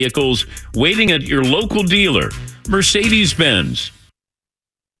vehicles waiting at your local dealer. Mercedes-Benz.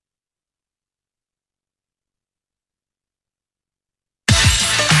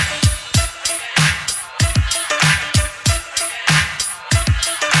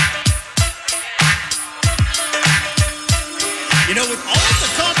 You know, with all of the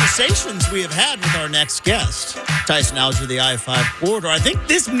conversations we have had with our next guest, Tyson Alger, the I-5 corridor, I think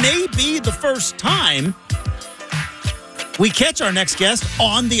this may be the first time we catch our next guest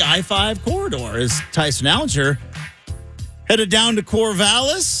on the I-5 corridor. As Tyson Alger headed down to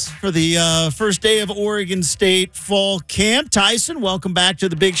Corvallis for the first day of Oregon State fall camp. Tyson, welcome back to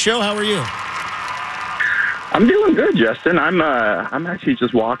the big show. How are you? I'm doing good, Justin. I'm actually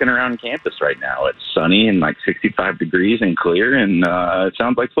just walking around campus right now. It's sunny and like 65 degrees and clear, and it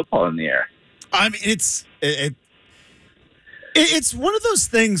sounds like football in the air. I mean, it's one of those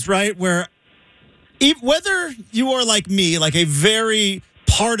things, right, where whether you are like me, like a very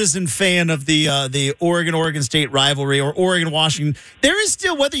partisan fan of the Oregon State rivalry or Oregon-Washington, there is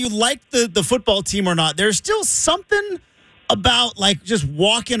still, whether you like the football team or not, there's still something about like just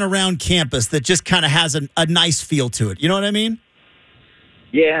walking around campus that just kind of has a nice feel to it. You know what I mean?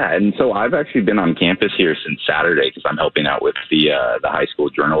 Yeah, and so I've actually been on campus here since Saturday because I'm helping out with the High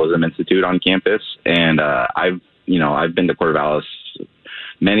School Journalism Institute on campus, and I've been to Corvallis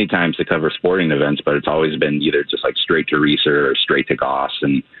many times to cover sporting events, but it's always been either just like straight to Reser or straight to Goss,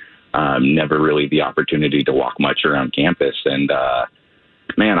 and never really the opportunity to walk much around campus. And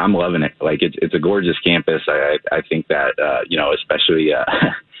man, I'm loving it. Like it's a gorgeous campus. I think that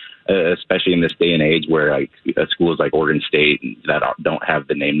especially in this day and age where like schools like Oregon State that don't have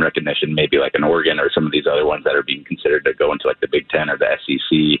the name recognition, maybe like an Oregon or some of these other ones that are being considered to go into like the Big Ten or the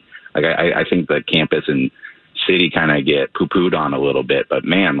SEC. Like I think the campus and city kind of get poo-pooed on a little bit, but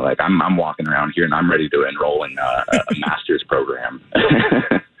man, like I'm walking around here and I'm ready to enroll in a master's program.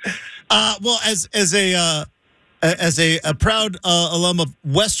 Well, as a proud alum of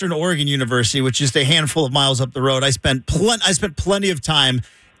Western Oregon University, which is a handful of miles up the road, I spent plenty of time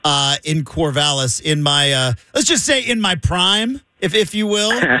in Corvallis in my let's just say in my prime, if you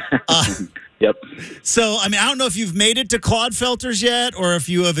will. Yep. So, I mean, I don't know if you've made it to Clodfelters yet, or if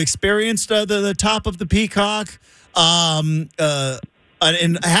you have experienced the top of the Peacock. And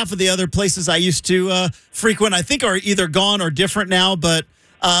half of the other places I used to frequent, I think, are either gone or different now. But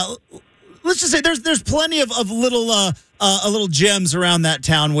let's just say there's plenty of little gems around that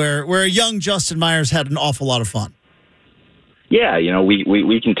town where a young Justin Myers had an awful lot of fun. Yeah,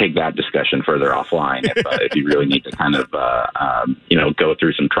 we can take that discussion further offline if you really need to kind of, go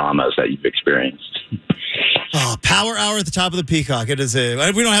through some traumas that you've experienced. Oh, power hour at the top of the Peacock. We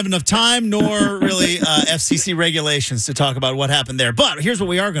don't have enough time nor really FCC regulations to talk about what happened there. But here's what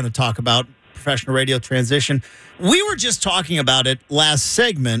we are going to talk about, professional radio transition. We were just talking about it last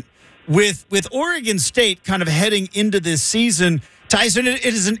segment with Oregon State kind of heading into this season. Tyson, it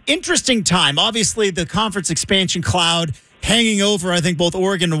is an interesting time. Obviously, the conference expansion cloud hanging over, I think, both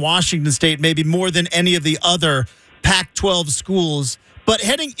Oregon and Washington State, maybe more than any of the other Pac-12 schools. But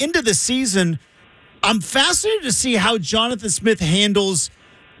heading into the season, I'm fascinated to see how Jonathan Smith handles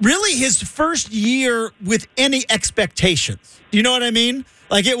really his first year with any expectations. Do you know what I mean?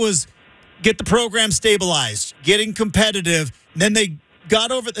 Like it was get the program stabilized, getting competitive, then they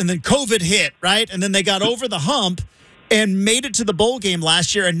got over, and then COVID hit, right? And then they got over the hump and made it to the bowl game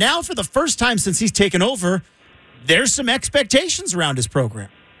last year. And now for the first time since he's taken over, there's some expectations around his program.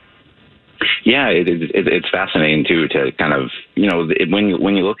 Yeah, it's fascinating too to kind of when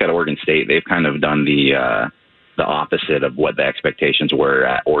you look at Oregon State, they've kind of done the opposite of what the expectations were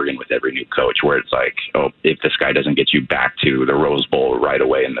at Oregon with every new coach, where it's like, oh, if this guy doesn't get you back to the Rose Bowl right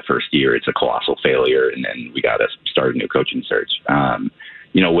away in the first year, it's a colossal failure, and then we got to start a new coaching search.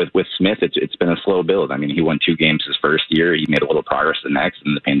 With Smith, it's been a slow build. I mean, he won 2 games his first year. He made a little progress the next,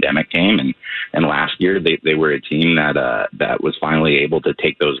 and the pandemic came. And last year, they were a team that was finally able to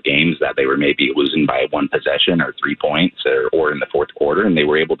take those games that they were maybe losing by 1 possession or 3 points or in the fourth quarter, and they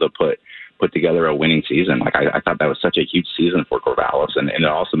were able to put together a winning season. Like I thought that was such a huge season for Corvallis, and it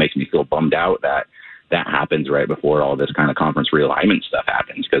also makes me feel bummed out that happens right before all this kind of conference realignment stuff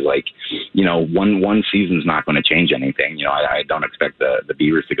happens. Because, one season's not going to change anything. I don't expect the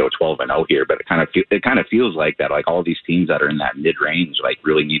Beavers to go 12-0 here, but it kind of feels like that. Like all these teams that are in that mid range, like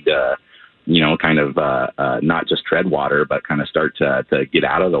really need to, not just tread water, but kind of start to get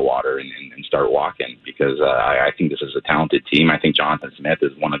out of the water and start walking. Because I think this is a talented team. I think Jonathan Smith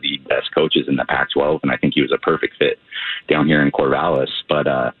is one of the best coaches in the Pac-12, and I think he was a perfect fit down here in Corvallis. But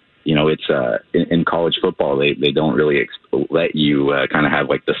it's in college football, they don't really let you kind of have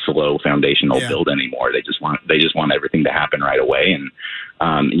like the slow foundational build anymore. They just want everything to happen right away. And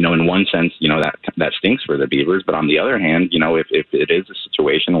In one sense, that stinks for the Beavers. But on the other hand, if it is a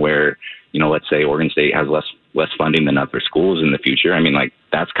situation where, let's say Oregon State has less funding than other schools in the future,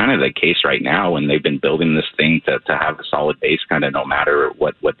 that's kind of the case right now. And they've been building this thing to have a solid base, kind of no matter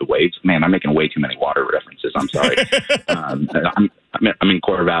what the waves. Man, I'm making way too many water references. I'm sorry. I'm in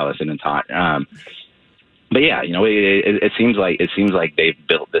Corvallis and it's hot. But yeah, it seems like they've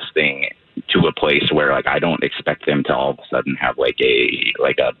built this thing to a place where I don't expect them to all of a sudden have a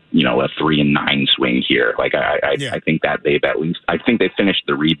 3-9 swing here. I think that I think they finished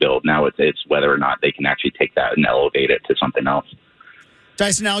the rebuild. Now it's whether or not they can actually take that and elevate it to something else.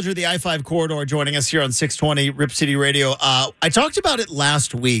 Tyson Alger, the I-5 corridor, joining us here on 620 Rip City Radio. I talked about it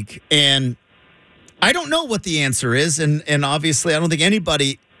last week, and I don't know what the answer is, and obviously I don't think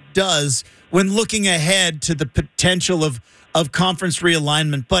anybody does when looking ahead to the potential of conference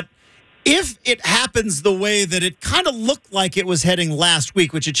realignment. But if it happens the way that it kind of looked like it was heading last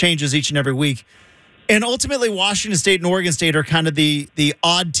week, which it changes each and every week, and ultimately Washington State and Oregon State are kind of the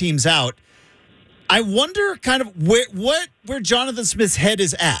odd teams out, I wonder kind of where Jonathan Smith's head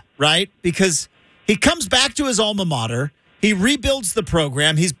is at, right? Because he comes back to his alma mater. He rebuilds the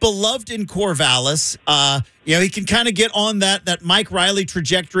program. He's beloved in Corvallis. He can kind of get on that Mike Riley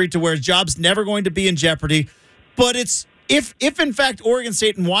trajectory to where his job's never going to be in jeopardy. But it's if in fact Oregon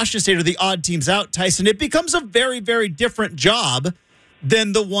State and Washington State are the odd teams out, Tyson, it becomes a very, very different job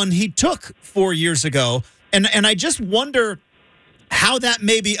than the one he took 4 years ago. And I just wonder how that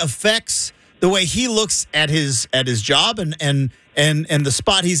maybe affects the way he looks at his job and the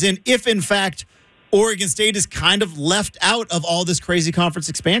spot he's in, if in fact Oregon State is kind of left out of all this crazy conference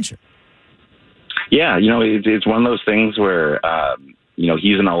expansion. Yeah, it's one of those things where,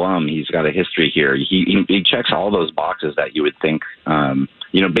 he's an alum. He's got a history here. He checks all those boxes that you would think,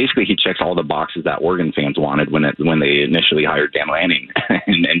 basically he checks all the boxes that Oregon fans wanted when they initially hired Dan Lanning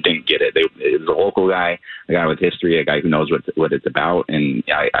and didn't get it. It was a local guy, a guy with history, a guy who knows what it's about. And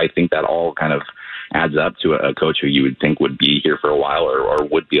I think that all kind of adds up to a coach who you would think would be here for a while or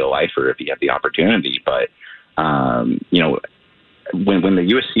would be a lifer if he had the opportunity. But, when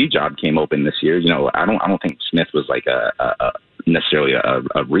the USC job came open this year, I don't think Smith was necessarily a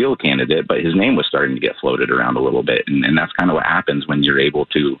real candidate, but his name was starting to get floated around a little bit. And that's kind of what happens when you're able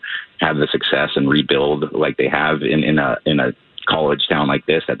to have the success and rebuild like they have in a college town like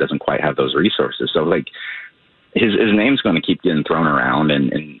this that doesn't quite have those resources. So his name's going to keep getting thrown around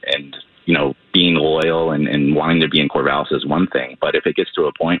and being loyal and wanting to be in Corvallis is one thing. But if it gets to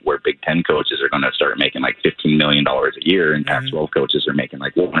a point where Big Ten coaches are going to start making $15 million a year and Pac-12 coaches are making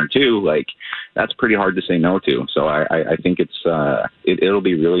 1 or 2, that's pretty hard to say no to. So I think it'll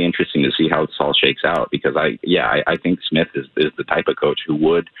be really interesting to see how this all shakes out, because I think Smith is the type of coach who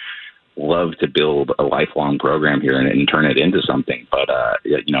would love to build a lifelong program here and turn it into something. But,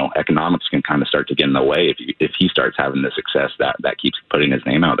 economics can kind of start to get in the way if he starts having the success that keeps putting his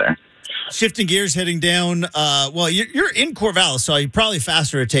name out there. Shifting gears, heading down. You're in Corvallis, so you're probably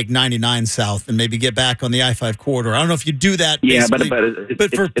faster to take 99 south and maybe get back on the I-5 corridor. I don't know if you do that. Yeah, but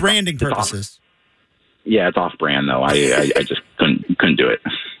for branding purposes. It's off brand though. I just couldn't do it.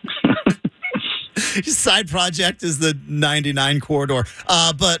 His side project is the 99 corridor.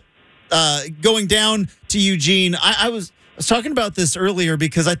 But going down to Eugene, I was talking about this earlier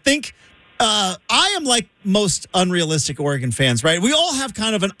because I think I am like most unrealistic Oregon fans, right? We all have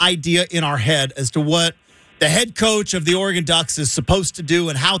kind of an idea in our head as to what the head coach of the Oregon Ducks is supposed to do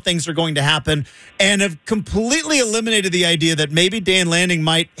and how things are going to happen, and have completely eliminated the idea that maybe Dan Lanning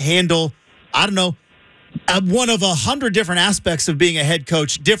might handle, one of 100 different aspects of being a head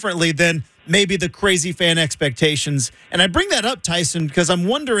coach differently than maybe the crazy fan expectations. And I bring that up, Tyson, because I'm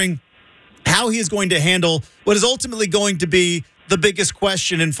wondering how he is going to handle what is ultimately going to be the biggest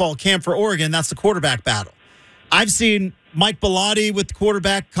question in fall camp for Oregon. That's the quarterback battle. I've seen Mike Bellotti with the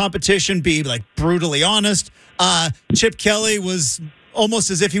quarterback competition be brutally honest. Chip Kelly was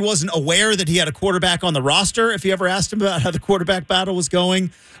almost as if he wasn't aware that he had a quarterback on the roster if you ever asked him about how the quarterback battle was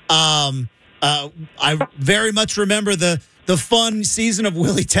going. I very much remember the fun season of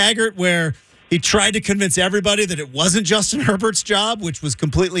Willie Taggart where he tried to convince everybody that it wasn't Justin Herbert's job, which was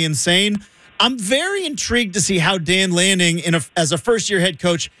completely insane. I'm very intrigued to see how Dan Lanning, as a first-year head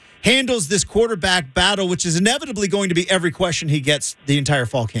coach, handles this quarterback battle, which is inevitably going to be every question he gets the entire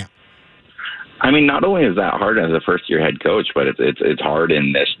fall camp. Not only is that hard as a first-year head coach, but it's hard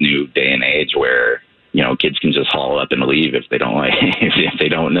in this new day and age where kids can just haul up and leave if they don't if they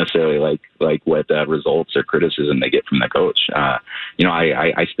don't necessarily like what results or criticism they get from the coach.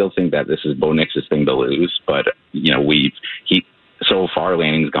 I still think that this is Bo Nix's thing to lose, but so far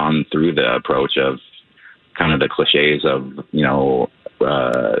Lanning's gone through the approach of kind of the cliches of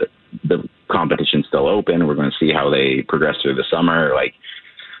the competition's still open. We're going to see how they progress through the summer. Like,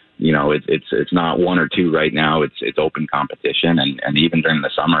 you know, it's not one or two right now. It's open competition, and even during the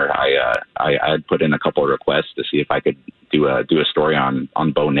summer, I'd put in a couple of requests to see if I could do a story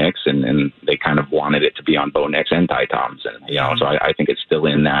on Bo Nix, and they kind of wanted it to be on Bo Nix and Ty Toms, and you know, so I think it's still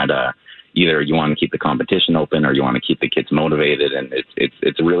in that either you want to keep the competition open or you want to keep the kids motivated, and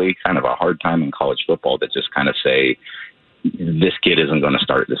it's really kind of a hard time in college football to just kind of say this kid isn't going to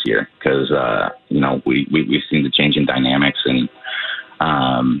start this year because you know we've seen the changing dynamics and.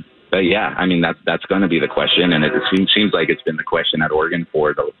 But yeah, I mean that's going to be the question, and it seems like it's been the question at Oregon for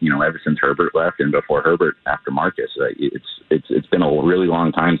ever since Herbert left and before Herbert after Marcus. It's been a really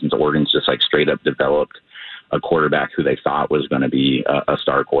long time since Oregon's just like straight up developed a quarterback who they thought was going to be a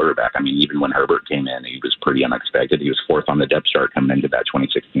star quarterback. I mean, even when Herbert came in, he was pretty unexpected. He was fourth on the depth chart coming into that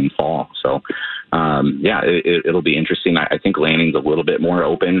 2016 fall. So yeah, it'll be interesting. I think Lanning's a little bit more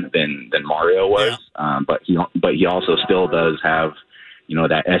open than Mario was, but he also still does have. You know,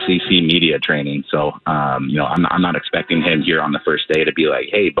 that SEC media training. So, you know, I'm not expecting him here on the first day to be like,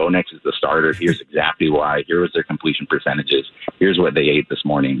 hey, Bo Nix is the starter. Here's exactly why. Here was their completion percentages. Here's what they ate this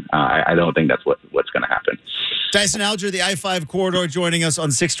morning. I don't think that's what's going to happen. Tyson Alger, the I-5 corridor, joining us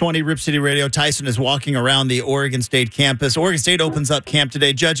on 620 Rip City Radio. Tyson is walking around the Oregon State campus. Oregon State opens up camp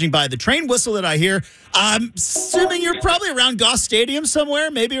today. Judging by the train whistle that I hear, I'm assuming you're probably around Goss Stadium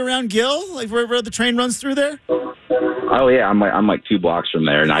somewhere, maybe around Gill, like where the train runs through there? Oh yeah, I'm like 2 blocks from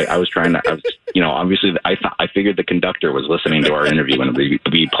there, and I was trying to, you know, obviously I figured the conductor was listening to our interview and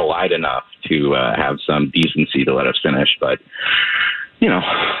would be polite enough to have some decency to let us finish, but you know,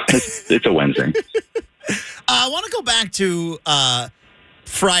 it's a Wednesday. I want to go back to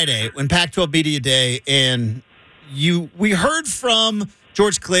Friday when Pac-12 Media Day, and we heard from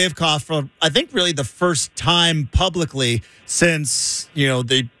George Kliavkoff for I think really the first time publicly since you know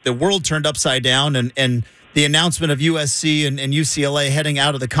the world turned upside down and the announcement of USC and UCLA heading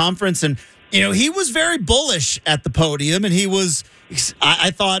out of the conference. And, you know, he was very bullish at the podium, and he was,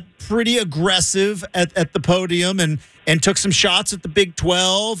 I thought, pretty aggressive at the podium and took some shots at the Big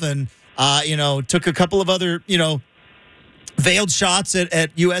 12 and, you know, took a couple of other, you know, veiled shots at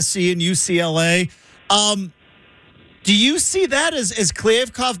USC and UCLA. Do you see that as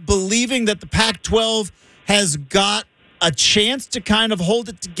Kliavkoff believing that the Pac-12 has got a chance to kind of hold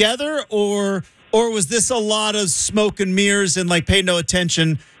it together, or was this a lot of smoke and mirrors and like pay no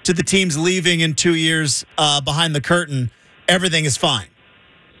attention to the teams leaving in 2 years behind the curtain? Everything is fine.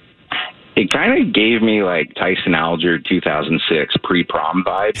 It kind of gave me like Tyson Alger 2006 pre-prom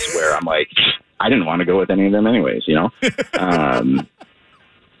vibes where I'm like, I didn't want to go with any of them anyways, you know? I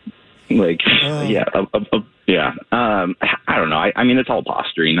don't know. I mean, it's all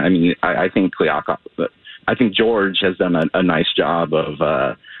posturing. I mean, I think George has done a nice job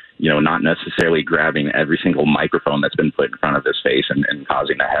of, you know, not necessarily grabbing every single microphone that's been put in front of his face and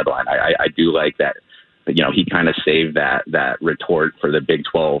causing a headline. I do like that, you know, he kind of saved that retort for the Big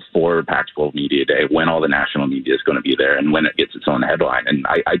 12 for Pac-12 Media Day when all the national media is going to be there and when it gets its own headline. And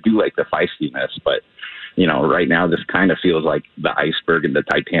I do like the feistiness, but, you know, right now this kind of feels like the iceberg and the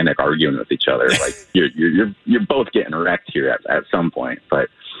Titanic arguing with each other. Like you're both getting wrecked here at some point, but.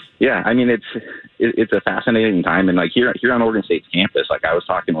 Yeah, I mean it's a fascinating time, and like here on Oregon State's campus, like I was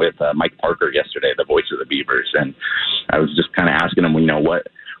talking with Mike Parker yesterday, the voice of the Beavers, and I was just kind of asking him, you know, what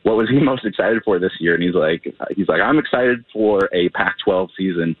was he most excited for this year, and he's like I'm excited for a Pac-12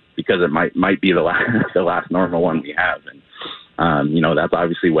 season because it might be the last normal one we have, and you know that's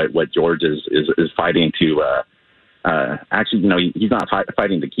obviously what George is fighting to. Actually, you know, he's not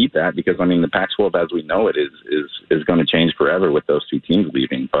fighting to keep that because, I mean, the Pac-12 as we know it is going to change forever with those two teams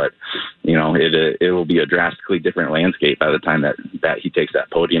leaving. But, you know, it will be a drastically different landscape by the time that he takes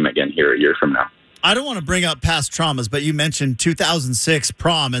that podium again here a year from now. I don't want to bring up past traumas, but you mentioned 2006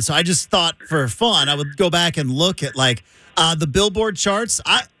 prom, and so I just thought for fun I would go back and look at, like, the Billboard charts.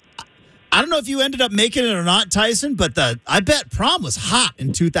 I don't know if you ended up making it or not, Tyson, but I bet prom was hot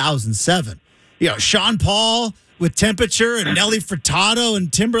in 2007. You know, Sean Paul with Temperature and Nelly Furtado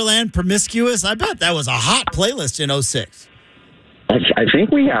and Timberland Promiscuous. I bet that was a hot playlist in 06. I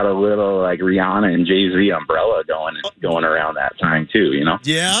think we had a little like Rihanna and Jay-Z umbrella going around that time too, you know?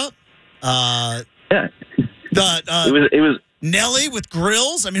 Yeah. Yeah. It was Nelly with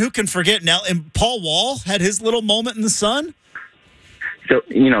Grills. I mean, who can forget Nelly? And Paul Wall had his little moment in the sun. So,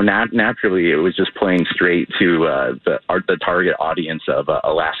 you know, naturally, it was just playing straight to the target audience of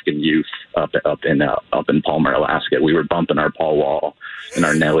Alaskan youth up in Palmer, Alaska. We were bumping our Paul Wall and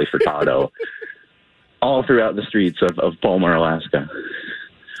our Nelly Furtado all throughout the streets of Palmer, Alaska.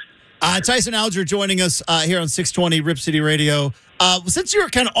 Tyson Alger joining us here on 620 Rip City Radio. Since you're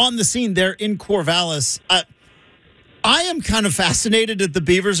kind of on the scene there in Corvallis, I am kind of fascinated that the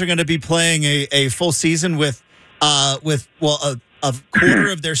Beavers are going to be playing a full season with a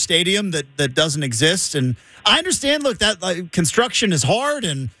quarter of their stadium that doesn't exist. And I understand, look, that construction is hard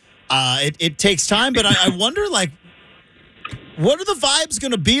and it takes time, but I wonder, like, what are the vibes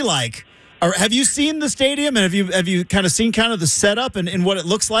going to be like? Or have you seen the stadium, and have you kind of seen kind of the setup and what it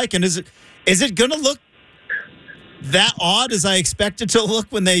looks like? And is it going to look that odd as I expect it to look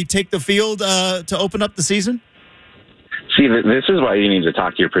when they take the field to open up the season? See, this is why you need to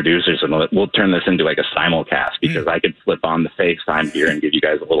talk to your producers, and we'll turn this into like a simulcast, because I could flip on the FaceTime here and give you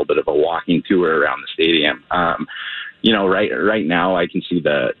guys a little bit of a walking tour around the stadium. Right now I can see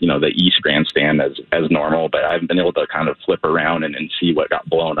the East Grandstand as normal, but I haven't been able to kind of flip around and see what got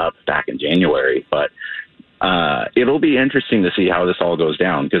blown up back in January. But it'll be interesting to see how this all goes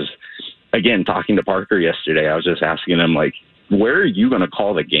down, because, again, talking to Parker yesterday, I was just asking him, like, where are you going to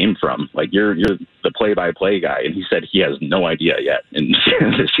call the game from? Like, you're the play-by-play guy, and he said he has no idea yet, and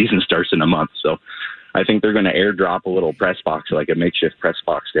the season starts in a month. So I think they're going to airdrop a little press box, like a makeshift press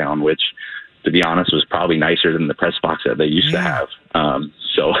box down, which, to be honest, was probably nicer than the press box that they used to have.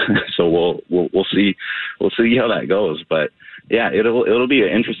 So we'll see how that goes. But yeah, it'll be an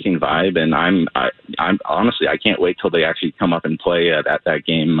interesting vibe, and I'm honestly, I can't wait till they actually come up and play at that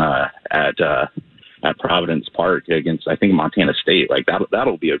game at Providence Park against, I think, Montana State. Like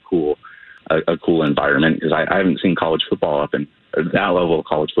that'll be a cool environment, because I haven't seen college football that level of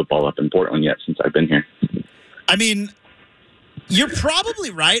college football up in Portland yet since I've been here. I mean, you're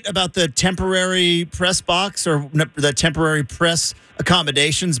probably right about the temporary press box or the temporary press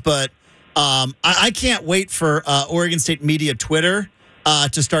accommodations, but I can't wait for Oregon State media Twitter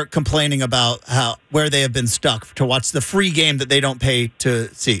to start complaining about where they have been stuck to watch the free game that they don't pay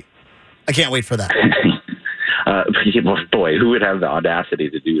to see. I can't wait for that. Boy, who would have the audacity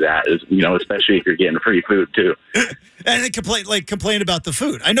to do that? Especially if you're getting free food too. And they complain about the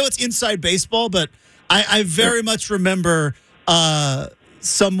food. I know it's inside baseball, but I very much remember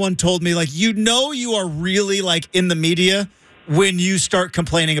someone told me, like, you are really, like, in the media when you start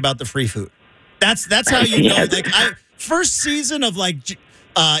complaining about the free food. That's how you know. Like, first season of, like,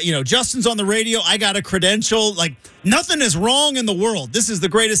 Justin's on the radio. I got a credential. Like, nothing is wrong in the world. This is the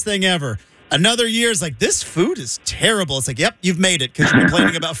greatest thing ever. Another year is like, this food is terrible. It's like, yep, you've made it because you're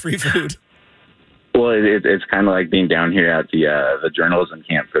complaining about free food. Well, it's kind of like being down here at the journalism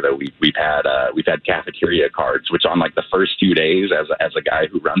camp for the week. We've had cafeteria cards, which on like the first 2 days, as a guy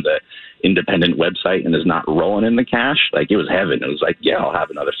who runs an independent website and is not rolling in the cash, like, it was heaven. It was like, yeah, I'll have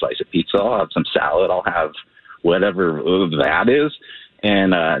another slice of pizza, I'll have some salad, I'll have whatever that is.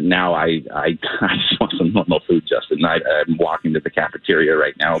 And now I just want some normal food, Justin. I'm walking to the cafeteria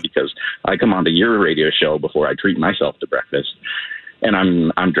right now because I come onto your radio show before I treat myself to breakfast. And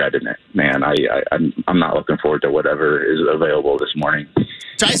I'm dreading it, man. I'm not looking forward to whatever is available this morning.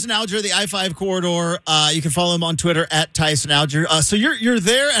 Tyson Alger, the I-5 corridor. You can follow him on Twitter at Tyson Alger. So you're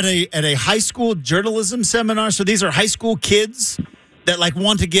there at a high school journalism seminar. So these are high school kids that, like,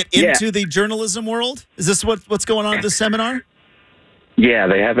 want to get into the journalism world. Is this what's going on at this seminar? Yeah,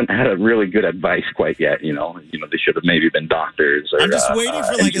 they haven't had a really good advice quite yet. They should have maybe been doctors. Or, I'm just waiting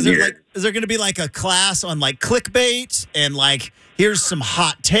for, like, is there going to be like a class on, like, clickbait and, like, here's some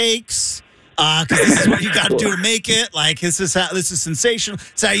hot takes because this is what you got to do to make it. Like, this is sensational.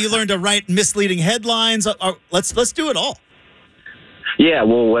 It's how you learn to write misleading headlines. Let's do it all. Yeah,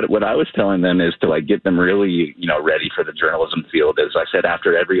 well, what I was telling them is to, like, get them really, ready for the journalism field. As I said,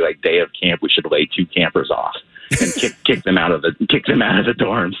 after every, like, day of camp, we should lay 2 campers off and kick them out of the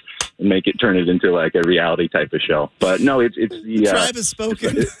dorms and turn it into, like, a reality type of show. But no, it's the tribe has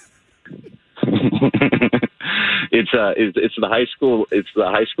spoken. It's the high school. It's the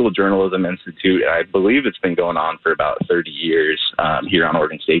High School Journalism Institute. I believe it's been going on for about 30 years here on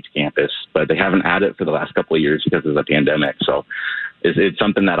Oregon State's campus, but they haven't had it for the last couple of years because of the pandemic. So it's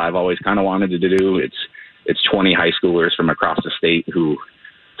something that I've always kind of wanted to do. It's 20 high schoolers from across the state who,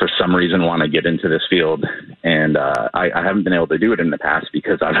 for some reason, want to get into this field, and I haven't been able to do it in the past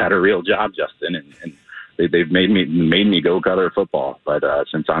because I've had a real job, Justin, and they've made me go cover football. But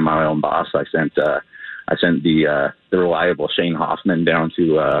since I'm my own boss, I sent the reliable Shane Hoffman down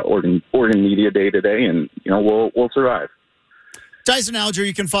to Oregon Media Day today, and we'll survive. Tyson Alger,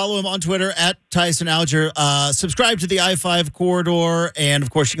 you can follow him on Twitter at Tyson Alger. Subscribe to the I-5 corridor, and of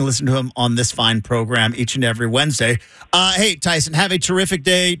course you can listen to him on this fine program each and every Wednesday. Hey, Tyson, have a terrific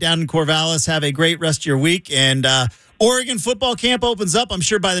day down in Corvallis. Have a great rest of your week, and Oregon football camp opens up. I'm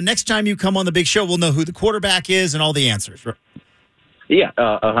sure by the next time you come on the big show, we'll know who the quarterback is and all the answers. Yeah,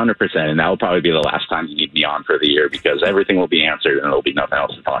 100%. And that will probably be the last time you need me on for the year because everything will be answered and there'll be nothing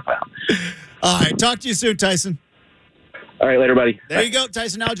else to talk about. All right. Talk to you soon, Tyson. All right, later, buddy. There you go,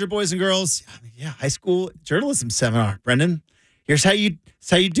 Tyson Alger, boys and girls. Yeah, high school journalism seminar. Brendan, here's how you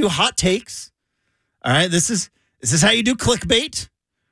do hot takes. All right, this is how you do clickbait.